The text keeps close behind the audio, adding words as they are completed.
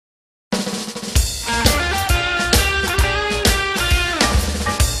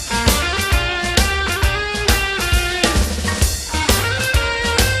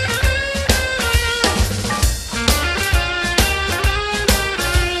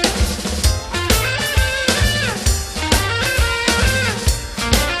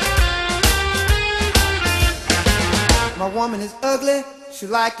woman is ugly, she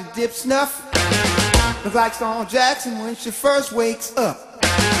like to dip snuff. Look like Stone Jackson when she first wakes up.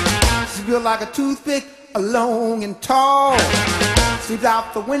 She's built like a toothpick, long and tall. Sleeps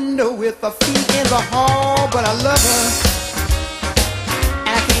out the window with her feet in the hall. But I love her,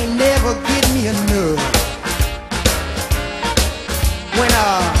 and I can't never get me enough. When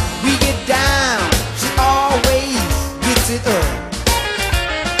we get down, she always gets it up.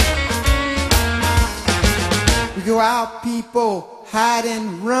 We go out, people hide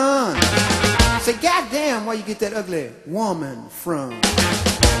and run. Say, goddamn, where you get that ugly woman from?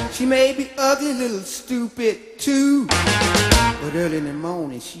 She may be ugly, little stupid too, but early in the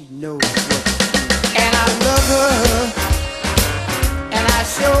morning she knows what to do. And I love her, and I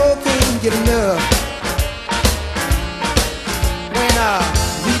sure can't get enough. When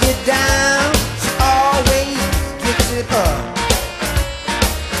we get down, she always gets it up.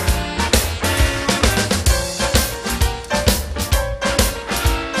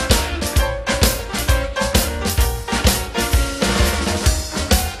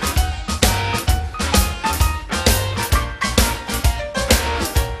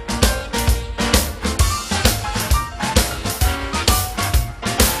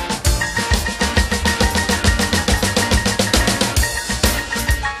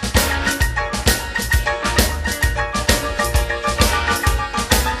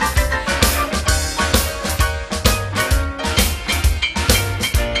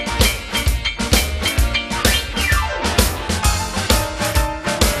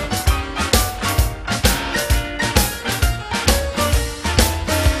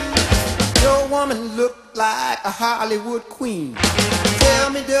 Woman look like a Hollywood queen. Tell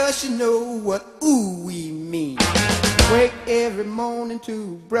me, does she know what ooh-wee mean? Wake every morning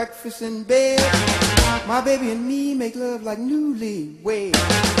to breakfast in bed. My baby and me make love like newlyweds.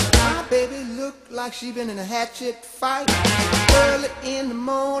 My baby look like she been in a hatchet fight. Early in the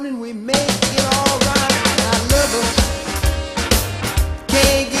morning we make it all right. And I love her,